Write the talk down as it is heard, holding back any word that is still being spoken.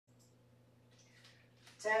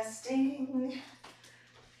Testing.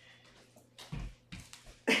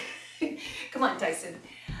 Come on, Tyson.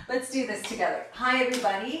 Let's do this together. Hi,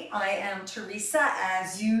 everybody. I am Teresa.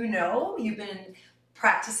 As you know, you've been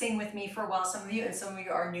practicing with me for a while, some of you, and some of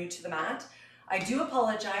you are new to the mat. I do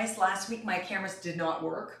apologize. Last week, my cameras did not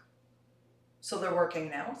work. So they're working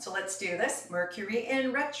now. So let's do this. Mercury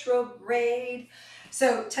in retrograde.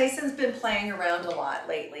 So Tyson's been playing around a lot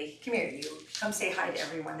lately. Come here, you. Come say hi to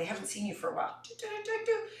everyone. They haven't seen you for a while.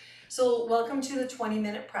 So welcome to the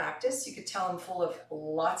 20-minute practice. You could tell I'm full of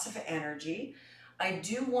lots of energy. I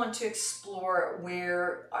do want to explore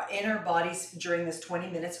where in our bodies during this 20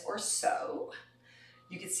 minutes or so.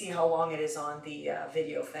 You can see how long it is on the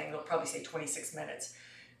video thing. It'll probably say 26 minutes.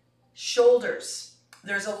 Shoulders.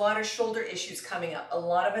 There's a lot of shoulder issues coming up. A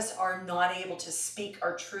lot of us are not able to speak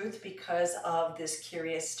our truth because of this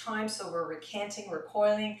curious time. So we're recanting,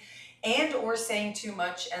 recoiling, and or saying too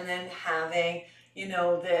much and then having, you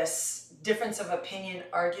know, this difference of opinion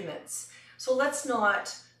arguments. So let's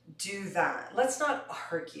not do that. Let's not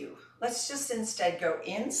argue. Let's just instead go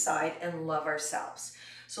inside and love ourselves.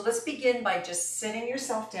 So let's begin by just sitting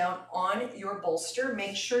yourself down on your bolster.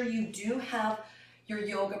 Make sure you do have your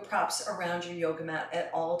yoga props around your yoga mat at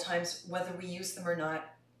all times, whether we use them or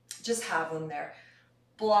not. Just have them there.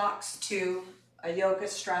 Blocks too, a yoga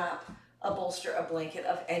strap, a bolster, a blanket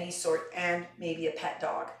of any sort, and maybe a pet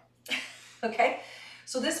dog. Okay,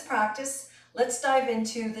 so this practice, let's dive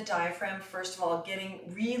into the diaphragm. First of all, getting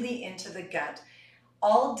really into the gut.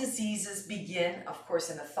 All diseases begin, of course,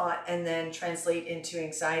 in a thought and then translate into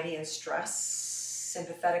anxiety and stress,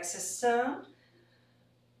 sympathetic system,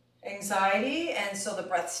 anxiety, and so the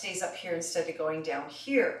breath stays up here instead of going down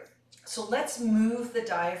here. So let's move the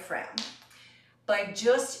diaphragm by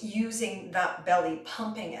just using that belly,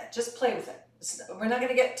 pumping it. Just play with it. We're not going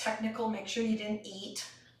to get technical. Make sure you didn't eat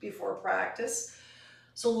before practice.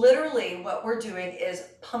 So literally what we're doing is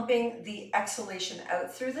pumping the exhalation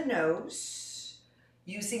out through the nose,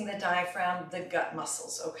 using the diaphragm, the gut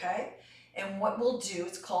muscles, okay? And what we'll do,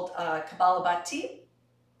 it's called Kapalabhati.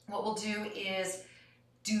 What we'll do is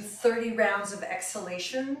do 30 rounds of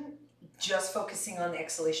exhalation, just focusing on the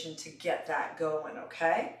exhalation to get that going,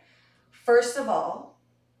 okay? First of all,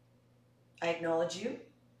 I acknowledge you.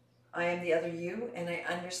 I am the other you, and I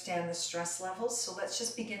understand the stress levels. So let's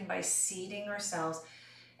just begin by seating ourselves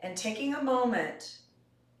and taking a moment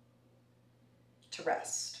to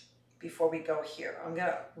rest before we go here. I'm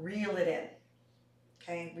gonna reel it in,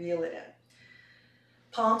 okay? Reel it in.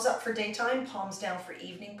 Palms up for daytime, palms down for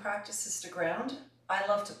evening practices to ground. I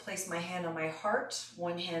love to place my hand on my heart,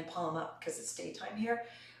 one hand palm up because it's daytime here.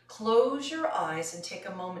 Close your eyes and take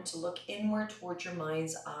a moment to look inward towards your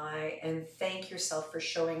mind's eye and thank yourself for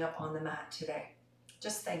showing up on the mat today.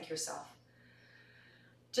 Just thank yourself.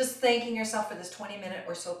 Just thanking yourself for this 20-minute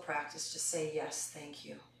or so practice. Just say, yes, thank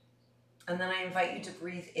you. And then I invite you to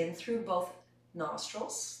breathe in through both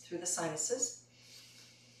nostrils, through the sinuses.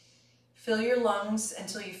 Fill your lungs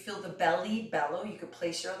until you feel the belly bellow. You could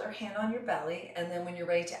place your other hand on your belly, and then when you're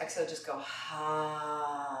ready to exhale, just go,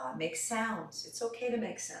 ha. Make sounds. It's okay to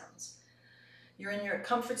make sounds. You're in your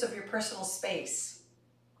comforts of your personal space.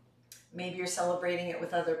 Maybe you're celebrating it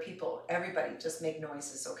with other people. Everybody just make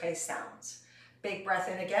noises, okay? Sounds. Big breath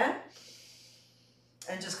in again.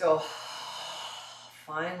 And just go,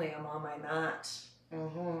 finally, I'm on my mat.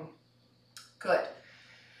 Good.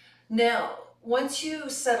 Now, once you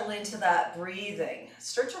settle into that breathing,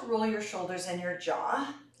 start to roll your shoulders and your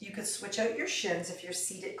jaw. You could switch out your shins if you're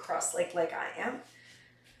seated cross-legged like I am,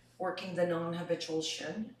 working the non-habitual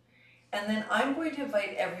shin. And then I'm going to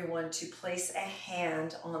invite everyone to place a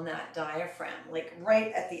hand on that diaphragm, like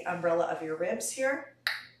right at the umbrella of your ribs here,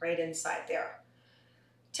 right inside there.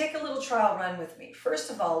 Take a little trial run with me.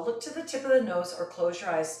 First of all, look to the tip of the nose or close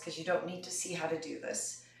your eyes because you don't need to see how to do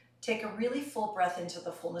this. Take a really full breath into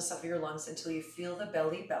the fullness of your lungs until you feel the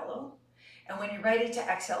belly bellow. And when you're ready to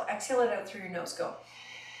exhale, exhale it out through your nose. Go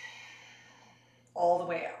all the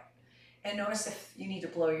way out. And notice if you need to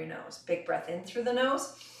blow your nose. Big breath in through the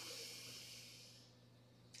nose.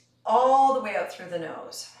 All the way out through the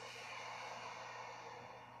nose.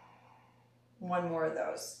 One more of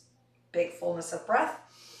those. Big fullness of breath.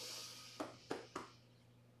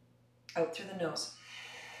 Out through the nose.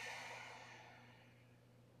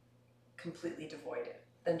 Completely devoid it.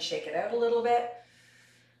 Then shake it out a little bit.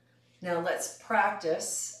 Now let's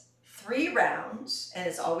practice 3 rounds, and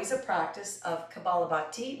it's always a practice of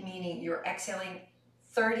Kapalabhati, meaning you're exhaling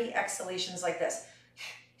 30 exhalations like this.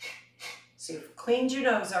 So you've cleaned your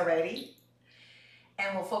nose already,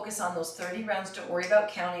 and we'll focus on those 30 rounds. Don't worry about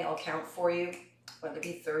counting. I'll count for you, whether it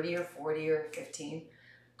be 30 or 40 or 15.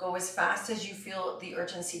 Go as fast as you feel the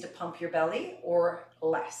urgency to pump your belly, or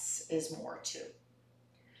less is more too.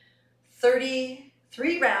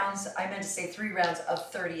 33 rounds, I meant to say 3 rounds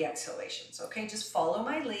of 30 exhalations, okay? Just follow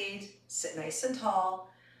my lead, sit nice and tall,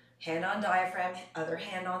 hand on diaphragm, other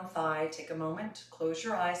hand on thigh. Take a moment, close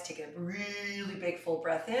your eyes, take a really big full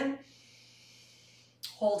breath in,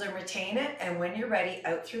 hold and retain it, and when you're ready,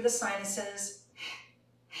 out through the sinuses,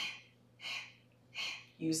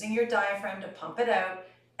 using your diaphragm to pump it out,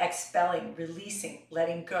 expelling, releasing,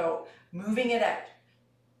 letting go, moving it out.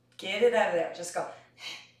 Get it out of there, just go.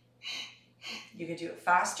 You can do it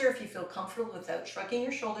faster if you feel comfortable without shrugging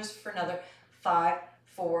your shoulders for another 5,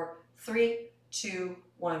 4, 3, 2,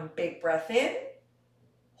 1. Big breath in.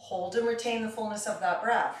 Hold and retain the fullness of that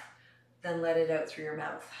breath. Then let it out through your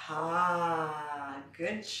mouth.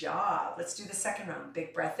 Good job. Let's do the second round.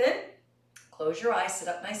 Big breath in. Close your eyes, sit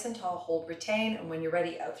up nice and tall, hold, retain, and when you're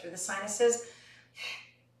ready, out through the sinuses.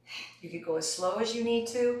 You could go as slow as you need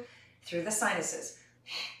to through the sinuses.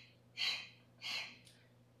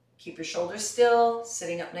 Keep your shoulders still,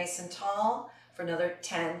 sitting up nice and tall for another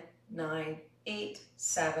 10, 9, 8,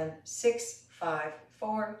 7, 6, 5,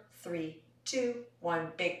 4, 3, 2,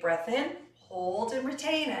 1. Big breath in, hold and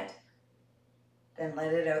retain it. Then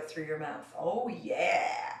let it out through your mouth. Oh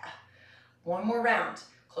yeah. One more round.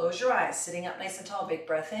 Close your eyes, sitting up nice and tall. Big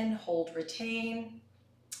breath in, hold, retain.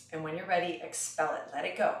 And when you're ready, expel it, let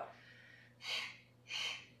it go.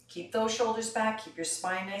 Keep those shoulders back, keep your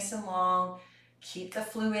spine nice and long. Keep the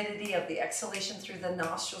fluidity of the exhalation through the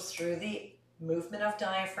nostrils, through the movement of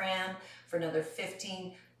diaphragm for another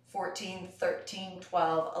 15, 14, 13,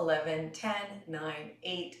 12, 11, 10, 9,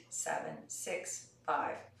 8, 7, 6,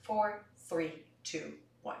 5, 4, 3, 2,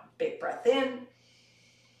 1. Big breath in.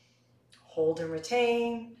 Hold and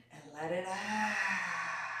retain and let it out.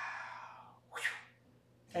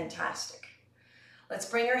 Fantastic. Let's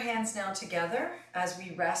bring our hands now together as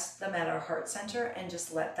we rest them at our heart center and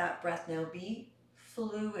just let that breath now be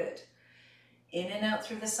fluid. In and out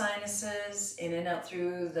through the sinuses, in and out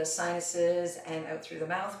through the sinuses and out through the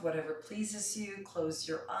mouth, whatever pleases you. Close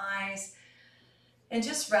your eyes and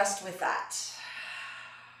just rest with that.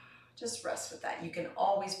 Just rest with that. You can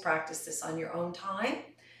always practice this on your own time.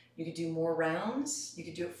 You could do more rounds. You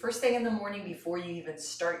could do it first thing in the morning before you even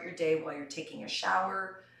start your day while you're taking a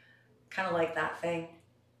shower. Kind of like that thing.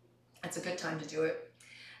 It's a good time to do it.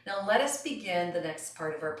 Now let us begin the next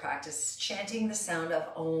part of our practice, chanting the sound of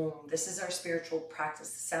Om. This is our spiritual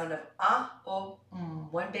practice, the sound of Ah, O,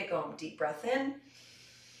 M. One big Om. Deep breath in.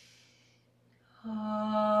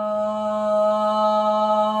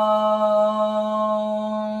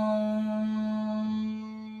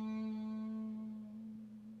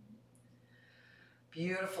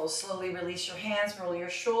 Beautiful. Slowly release your hands, roll your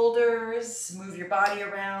shoulders, move your body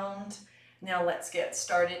around. Now let's get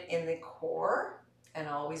started in the core and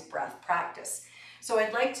always breath practice. So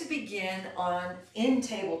I'd like to begin in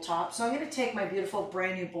tabletop. So I'm going to take my beautiful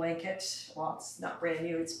brand new blanket. Well, it's not brand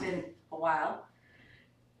new. It's been a while.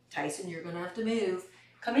 Tyson, you're going to have to move.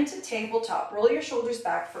 Come into tabletop. Roll your shoulders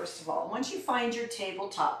back first of all. Once you find your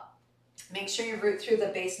tabletop, make sure you root through the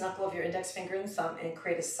base knuckle of your index finger and thumb and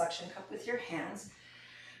create a suction cup with your hands.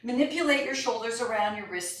 Manipulate your shoulders around your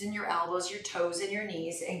wrists and your elbows, your toes and your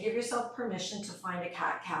knees, and give yourself permission to find a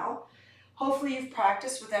cat-cow. Hopefully you've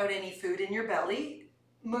practiced without any food in your belly.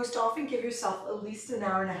 Most often give yourself at least an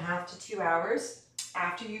hour and a half to 2 hours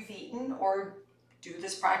after you've eaten, or do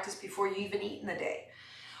this practice before you even eat in the day.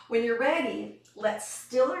 When you're ready, let's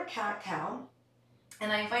still our cat-cow,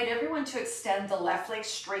 and I invite everyone to extend the left leg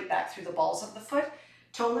straight back through the balls of the foot.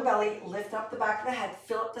 Tone the belly, lift up the back of the head,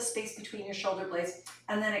 fill up the space between your shoulder blades,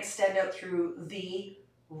 and then extend out through the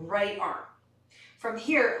right arm. From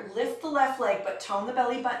here, lift the left leg, but tone the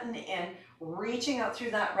belly button in, reaching out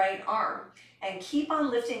through that right arm, and keep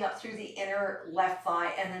on lifting up through the inner left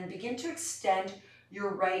thigh, and then begin to extend your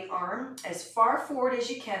right arm as far forward as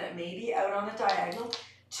you can. It may be out on a diagonal,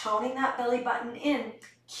 toning that belly button in,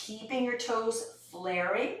 keeping your toes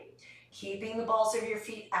flaring, keeping the balls of your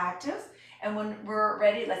feet active. And when we're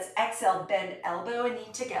ready, let's exhale, bend elbow and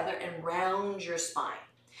knee together and round your spine.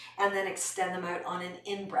 And then extend them out on an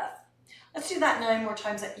in-breath. Let's do that 9 more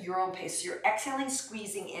times at your own pace. So you're exhaling,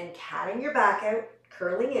 squeezing in, catting your back out,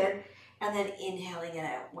 curling in, and then inhaling it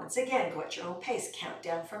out. Once again, go at your own pace. Count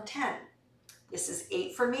down from 10. This is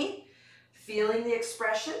 8 for me. Feeling the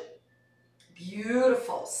expression.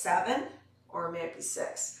 Beautiful. 7, or maybe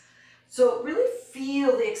 6. So really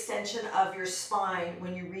feel the extension of your spine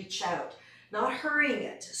when you reach out. Not hurrying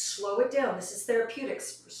it, slow it down. This is therapeutic.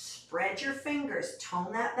 Spread your fingers,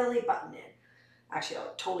 tone that belly button in. Actually, I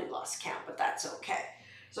totally lost count, but that's okay.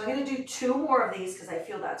 So I'm gonna do 2 more of these because I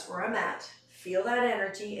feel that's where I'm at. Feel that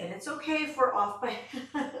energy, and it's okay if we're off by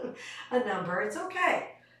a number, it's okay.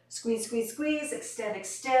 Squeeze, squeeze, squeeze, extend,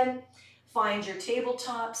 extend. Find your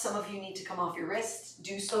tabletop. Some of you need to come off your wrists.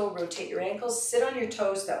 Do so, rotate your ankles, sit on your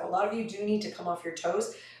toes. Though a lot of you do need to come off your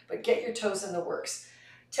toes, but get your toes in the works.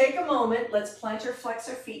 Take a moment, let's plant or flex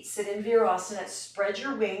our feet, sit in Virasana, spread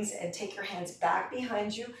your wings and take your hands back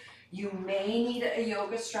behind you. You may need a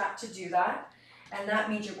yoga strap to do that. And that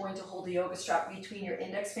means you're going to hold the yoga strap between your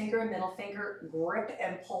index finger and middle finger, grip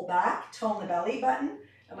and pull back, tone the belly button.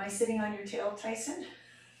 Am I sitting on your tail, Tyson?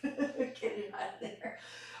 Get it out of there.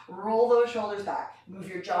 Roll those shoulders back. Move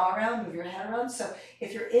your jaw around, move your head around. So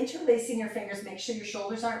if you're interlacing your fingers, make sure your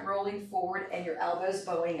shoulders aren't rolling forward and your elbows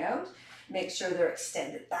bowing out. Make sure they're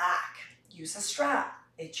extended back. Use a strap.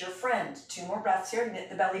 It's your friend. 2 more breaths here. Knit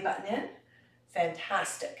the belly button in.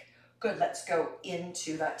 Fantastic. Good, let's go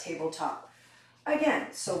into that tabletop. Again,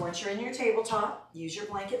 so once you're in your tabletop, use your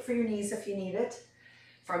blanket for your knees if you need it.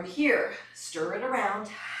 From here, stir it around.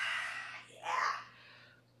 Yeah,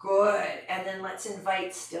 good. And then let's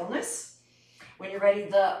invite stillness. When you're ready,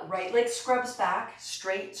 the right leg scrubs back,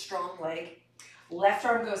 straight, strong leg. Left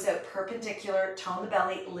arm goes out perpendicular, tone the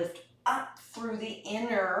belly, lift up through the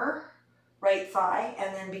inner right thigh,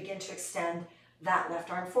 and then begin to extend that left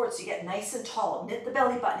arm forward. So you get nice and tall. Knit the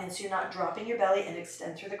belly button in so you're not dropping your belly, and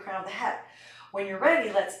extend through the crown of the head. When you're ready,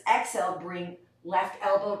 let's exhale, bring left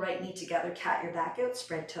elbow, right knee together, cat your back out,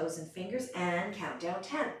 spread toes and fingers, and count down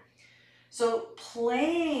 10. So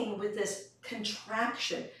playing with this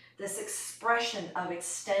contraction, this expression of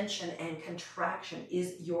extension and contraction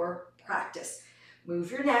is your practice.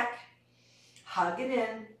 Move your neck, hug it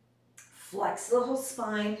in, flex the whole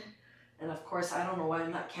spine, and of course, I don't know why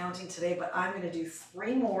I'm not counting today, but I'm gonna do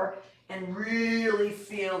 3 more and really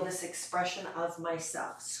feel this expression of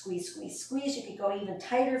myself. Squeeze, squeeze, squeeze. You can go even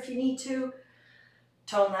tighter if you need to.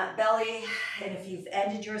 Tone that belly, and if you've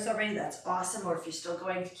ended yours already, that's awesome, or if you're still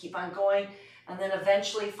going, to keep on going. And then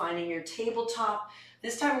eventually finding your tabletop.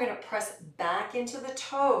 This time we're gonna press back into the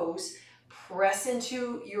toes, press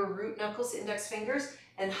into your root knuckles, index fingers,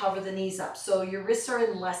 and hover the knees up. So your wrists are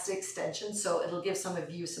in less extension, so it'll give some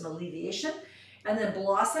of you some alleviation. And then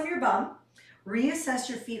blossom your bum. Reassess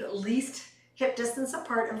your feet at least hip distance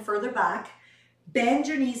apart and further back. Bend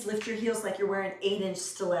your knees, lift your heels like you're wearing 8-inch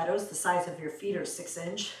stilettos. The size of your feet are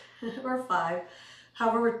 6-inch or 5,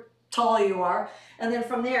 however tall you are. And then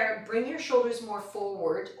from there, bring your shoulders more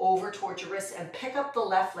forward over towards your wrists and pick up the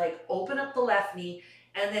left leg, open up the left knee,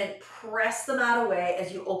 and then press the mat away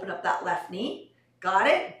as you open up that left knee. Got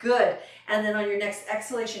it? Good. And then on your next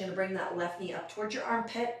exhalation, you're gonna bring that left knee up towards your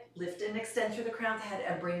armpit, lift and extend through the crown of the head,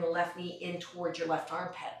 and bring the left knee in towards your left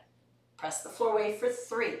armpit. Press the floor away for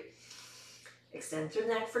 3. Extend through the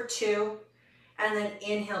neck for 2. And then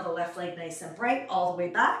inhale the left leg nice and bright all the way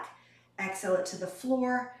back. Exhale it to the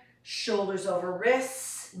floor, shoulders over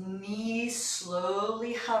wrists, knees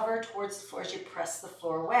slowly hover towards the floor as you press the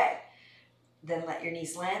floor away. Then let your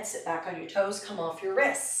knees land, sit back on your toes, come off your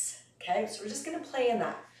wrists. Okay, so we're just gonna play in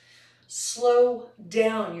that. Slow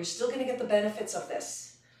down, you're still gonna get the benefits of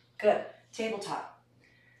this. Good, tabletop.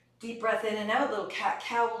 Deep breath in and out, little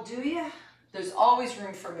cat-cow will do ya. There's always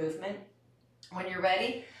room for movement. When you're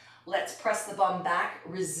ready, let's press the bum back,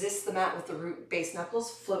 resist the mat with the root base knuckles,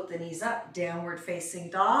 float the knees up, downward facing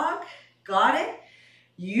dog. Got it?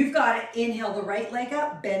 You've got it. Inhale the right leg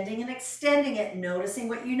up, bending and extending it, noticing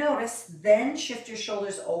what you notice. Then shift your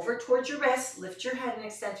shoulders over towards your wrists, lift your head and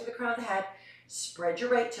extend through the crown of the head. Spread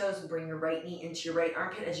your right toes and bring your right knee into your right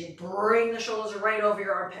armpit as you bring the shoulders right over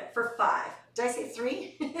your armpit for 5. Did I say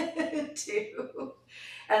 3? 2.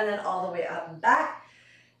 And then all the way up and back.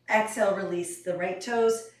 Exhale, release the right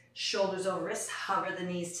toes, shoulders over wrists, hover the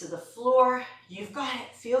knees to the floor. You've got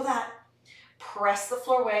it. Feel that. Press the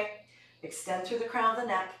floor away. Extend through the crown of the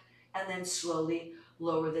neck, and then slowly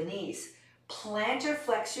lower the knees. Plant or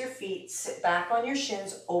flex your feet, sit back on your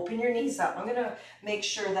shins, open your knees up. I'm gonna make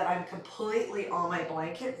sure that I'm completely on my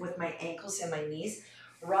blanket with my ankles and my knees.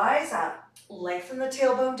 Rise up, lengthen the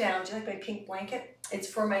tailbone down. Do you like my pink blanket? It's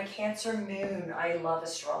for my Cancer moon. I love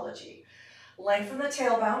astrology. Lengthen the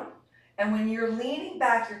tailbone, and when you're leaning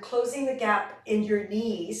back, you're closing the gap in your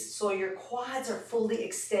knees, so your quads are fully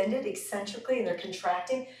extended eccentrically and they're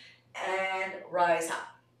contracting. And rise up.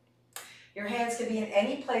 Your hands can be in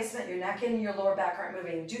any placement, your neck and your lower back aren't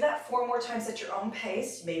moving. Do that 4 more times at your own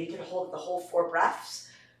pace. Maybe you can hold the whole 4 breaths.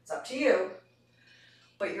 It's up to you.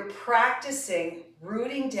 But you're practicing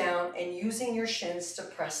rooting down and using your shins to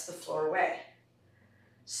press the floor away.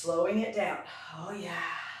 Slowing it down. Oh yeah.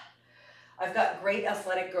 I've got great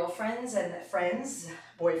athletic girlfriends and friends,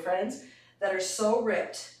 boyfriends, that are so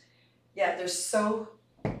ripped, yet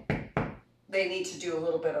they need to do a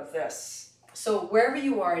little bit of this. So wherever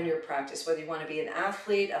you are in your practice, whether you want to be an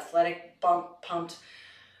athlete, athletic, pumped,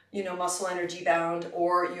 muscle energy bound,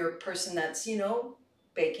 or you're a person that's,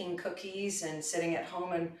 baking cookies and sitting at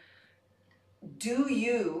home, and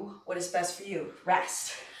do what is best for you.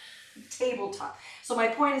 Rest. Tabletop. So my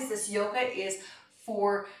point is, this yoga is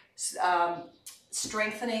for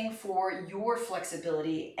strengthening for your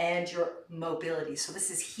flexibility and your mobility. So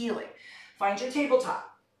this is healing. Find your tabletop.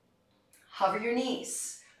 Hover your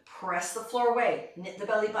knees. Press the floor away. Knit the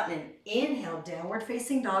belly button in. Inhale, downward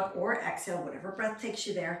facing dog, or exhale, whatever breath takes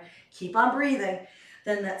you there. Keep on breathing.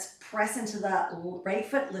 Then let's press into the right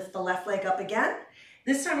foot. Lift the left leg up again.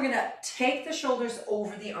 This time we're going to take the shoulders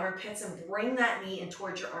over the armpits and bring that knee in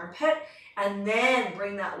towards your armpit, and then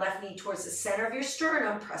bring that left knee towards the center of your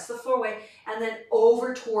sternum, press the floor away, and then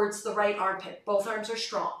over towards the right armpit. Both arms are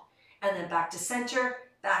strong. And then back to center,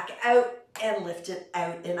 back out, and lift it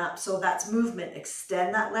out and up. So that's movement.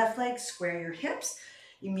 Extend that left leg, square your hips,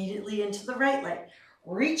 immediately into the right leg.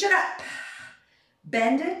 Reach it up,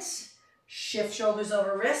 bend it, shift shoulders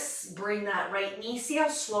over wrists, bring that right knee, see how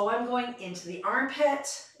slow I'm going, into the armpit,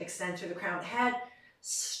 extend through the crown of the head,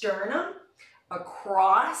 sternum,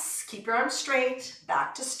 across, keep your arms straight,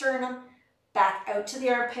 back to sternum, back out to the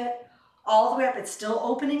armpit, all the way up. It's still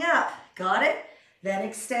opening up, got it? Then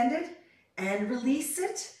extend it and release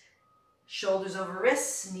it. Shoulders over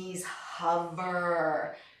wrists, knees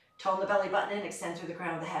hover. Tone the belly button in, extend through the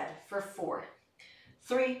crown of the head for 4,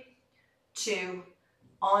 3, 2,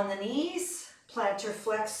 on the knees, plantar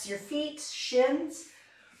flex your feet, shins,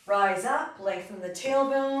 rise up, lengthen the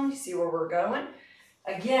tailbone. You see where we're going?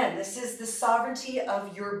 Again, this is the sovereignty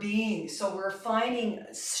of your being. So we're finding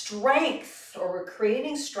strength, or we're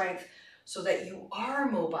creating strength so that you are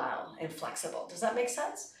mobile and flexible. Does that make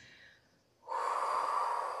sense?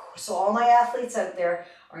 So all my athletes out there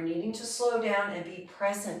are needing to slow down and be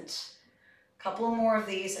present. A couple more of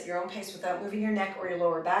these at your own pace without moving your neck or your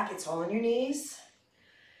lower back. It's all on your knees.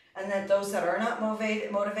 And then those that are not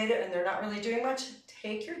motivated and they're not really doing much,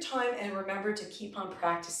 take your time and remember to keep on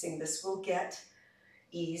practicing. This will get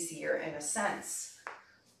easier in a sense,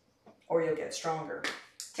 or you'll get stronger.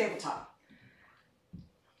 Tabletop.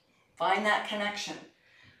 Find that connection.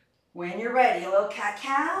 When you're ready, a little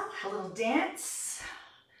cat-cow, a little dance.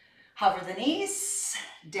 Hover the knees,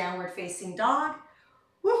 downward facing dog.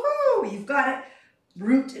 Woohoo, you've got it.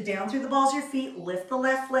 Root down through the balls of your feet, lift the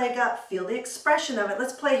left leg up, feel the expression of it.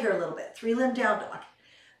 Let's play here a little bit. 3-limb down dog.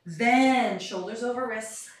 Then shoulders over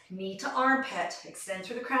wrists, knee to armpit, extend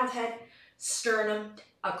through the crown of the head, sternum,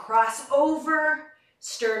 across over,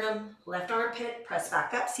 sternum, left armpit, press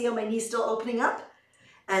back up. See how my knee's still opening up?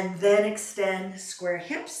 And then extend, square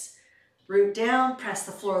hips, root down, press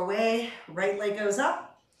the floor away, right leg goes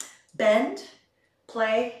up, bend,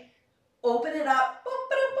 play, open it up, boop,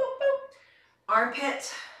 boop, boop, boop.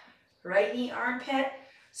 Armpit, right knee armpit,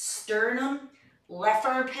 sternum, left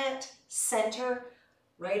armpit, center,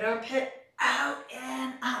 right armpit, out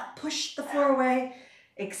and up. Push the floor away,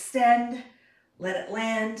 extend, let it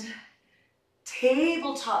land.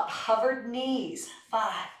 Tabletop, hovered knees.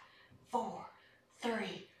 5, 4,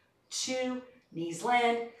 3, 2, knees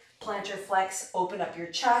land. Plantar flex, open up your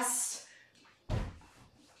chest.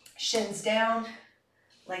 Shins down.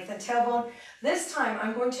 Lengthen tailbone. This time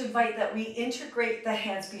I'm going to invite that we integrate the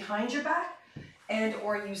hands behind your back and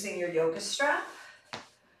or using your yoga strap.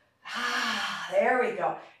 There we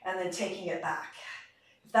go. And then taking it back.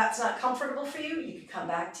 If that's not comfortable for you, you can come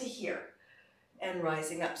back to here and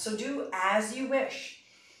rising up. So do as you wish.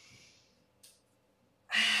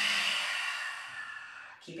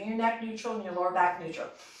 Keeping your neck neutral and your lower back neutral.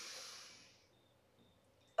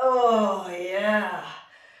 Oh yeah.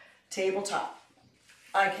 Tabletop.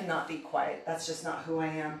 I cannot be quiet. That's just not who I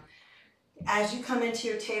am. As you come into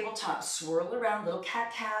your tabletop, swirl around, little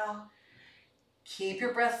cat-cow. Keep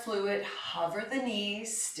your breath fluid. Hover the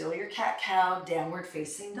knees. Still your cat-cow. Downward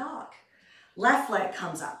facing dog. Left leg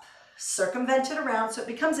comes up. Circumvent it around so it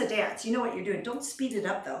becomes a dance. You know what you're doing. Don't speed it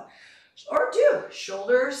up though. Or do.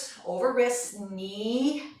 Shoulders over wrists.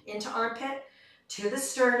 Knee into armpit. To the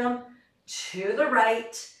sternum. To the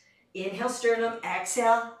right. Inhale sternum,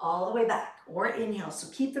 exhale all the way back, or inhale. So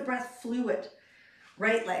keep the breath fluid.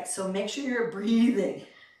 Right leg, so make sure you're breathing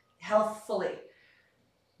healthfully.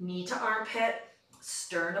 Knee to armpit,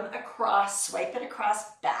 sternum across, swipe it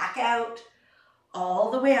across, back out, all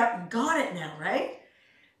the way up. Got it now, right?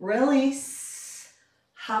 Release,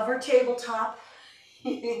 hover tabletop.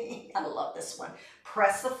 I love this one.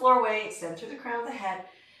 Press the floor away, extend through the crown of the head,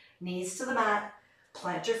 knees to the mat,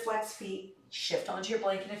 plantar flex feet. Shift onto your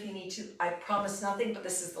blanket if you need to. I promise nothing, but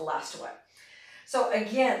this is the last one. So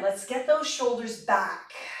again, let's get those shoulders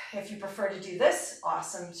back. If you prefer to do this,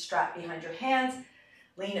 awesome. Strap behind your hands,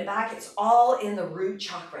 lean it back. It's all in the root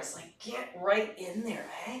chakras. Like get right in there,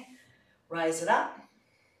 eh? Rise it up.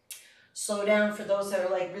 Slow down for those that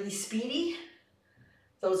are like really speedy.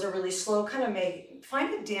 Those are really slow. Kind of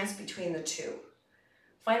find a dance between the two.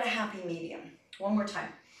 Find a happy medium. One more time.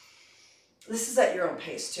 This is at your own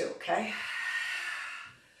pace too, okay?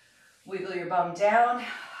 Wiggle your bum down,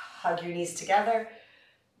 hug your knees together,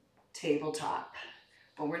 tabletop.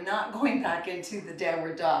 But we're not going back into the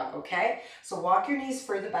downward dog, okay? So walk your knees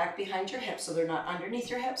further back behind your hips so they're not underneath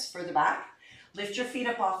your hips, further back. Lift your feet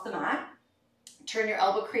up off the mat. Turn your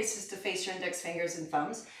elbow creases to face your index fingers and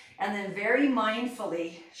thumbs. And then very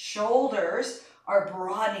mindfully, shoulders are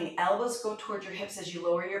broadening. Elbows go towards your hips as you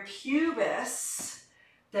lower your pubis.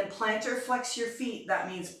 Then plantar flex your feet. That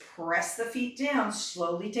means press the feet down.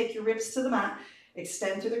 Slowly take your ribs to the mat.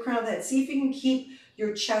 Extend through the crown of the head. See if you can keep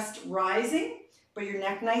your chest rising, but your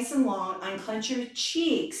neck nice and long. Unclench your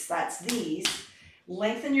cheeks. That's these.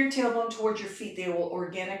 Lengthen your tailbone towards your feet. They will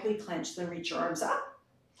organically clench. Then reach your arms up.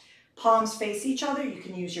 Palms face each other. You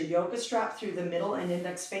can use your yoga strap through the middle and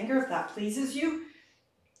index finger if that pleases you.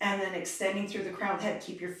 And then extending through the crown of the head.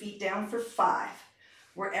 Keep your feet down for 5.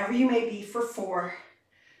 Wherever you may be for 4.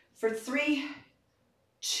 For 3,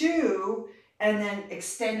 2, and then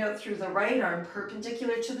extend out through the right arm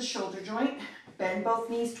perpendicular to the shoulder joint. Bend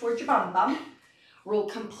both knees towards your bum bum. Roll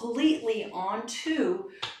completely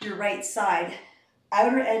onto your right side.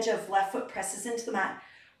 Outer edge of left foot presses into the mat.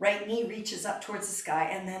 Right knee reaches up towards the sky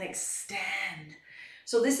and then extend.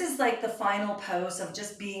 So this is like the final pose of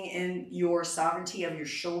just being in your sovereignty of your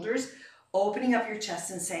shoulders, opening up your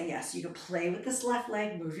chest and saying, yes, you can play with this left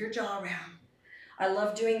leg, move your jaw around. I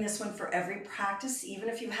love doing this one for every practice, even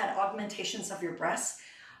if you've had augmentations of your breasts.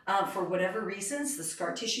 For whatever reasons, the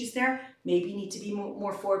scar tissue's there, maybe you need to be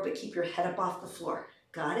more forward, but keep your head up off the floor.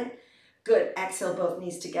 Got it? Good. Exhale, both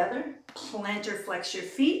knees together. Plantar flex your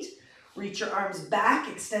feet. Reach your arms back.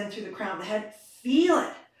 Extend through the crown of the head. Feel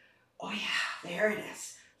it. Oh yeah, there it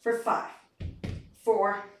is. For 5,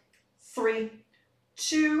 4, 3,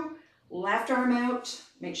 2, left arm out.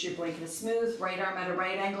 Make sure your blanket is smooth. Right arm at a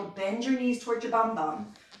right angle. Bend your knees towards your bum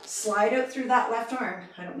bum. Slide out through that left arm.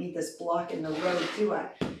 I don't need this block in the road, do I?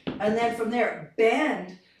 And then from there,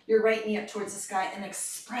 bend your right knee up towards the sky and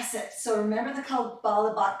express it. So remember the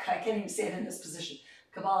Kapalabhati. I can't even say it in this position.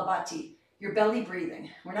 Kapalabhati. Your belly breathing.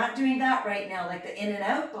 We're not doing that right now, like the in and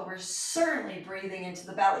out, but we're certainly breathing into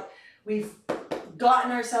the belly. We've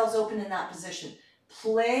gotten ourselves open in that position.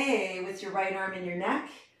 Play with your right arm in your neck,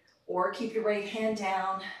 or keep your right hand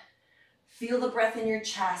down. Feel the breath in your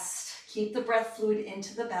chest. Keep the breath fluid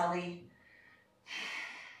into the belly.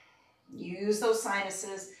 Use those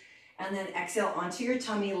sinuses. And then exhale onto your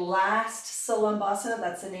tummy. Last Salambhasana,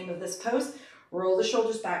 that's the name of this pose. Roll the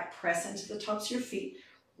shoulders back, press into the tops of your feet.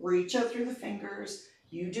 Reach out through the fingers.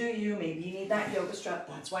 You do you. Maybe you need that yoga strap.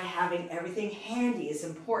 That's why having everything handy is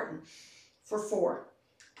important. For 4,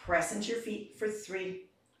 press into your feet. For 3,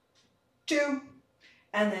 2,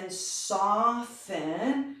 and then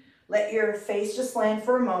soften. Let your face just land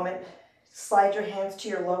for a moment. Slide your hands to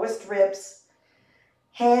your lowest ribs.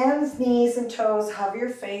 Hands, knees, and toes. Hover your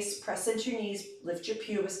face. Press into your knees. Lift your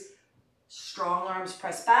pubis. Strong arms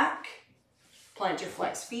press back. Plantar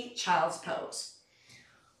flex feet. Child's pose.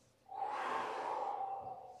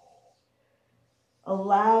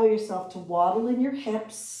 Allow yourself to waddle in your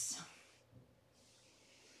hips.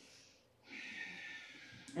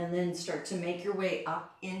 And then start to make your way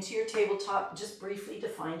up into your tabletop, just briefly to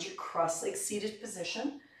find your cross-legged seated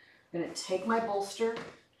position. I'm going to take my bolster.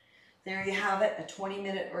 There you have it, a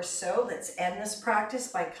 20-minute or so. Let's end this practice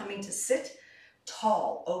by coming to sit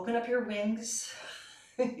tall. Open up your wings.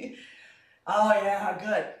 Oh yeah,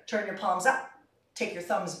 good. Turn your palms up. Take your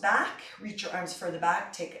thumbs back. Reach your arms further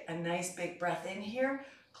back. Take a nice big breath in here.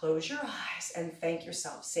 Close your eyes and thank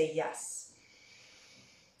yourself. Say yes.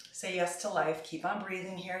 Say yes to life. Keep on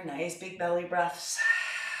breathing here. Nice big belly breaths.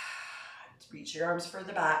 Reach your arms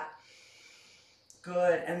further back.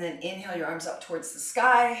 Good. And then inhale your arms up towards the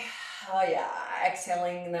sky. Oh yeah.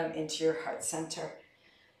 Exhaling them into your heart center.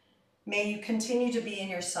 May you continue to be in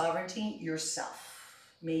your sovereignty yourself.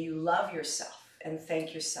 May you love yourself and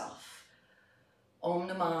thank yourself. Om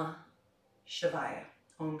Namah Shivaya.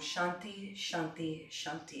 Om Shanti, Shanti,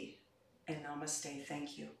 Shanti. And Namaste.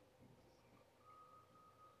 Thank you.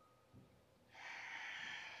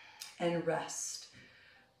 And rest.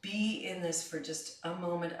 Be in this for just a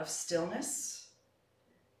moment of stillness.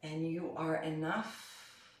 And you are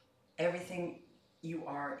enough. Everything you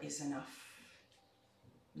are is enough.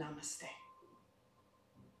 Namaste.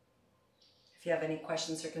 If you have any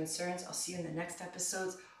questions or concerns, I'll see you in the next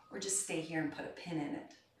episodes, or just stay here and put a pin in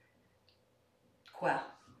it. Quell,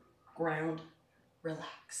 ground,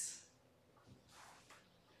 relax.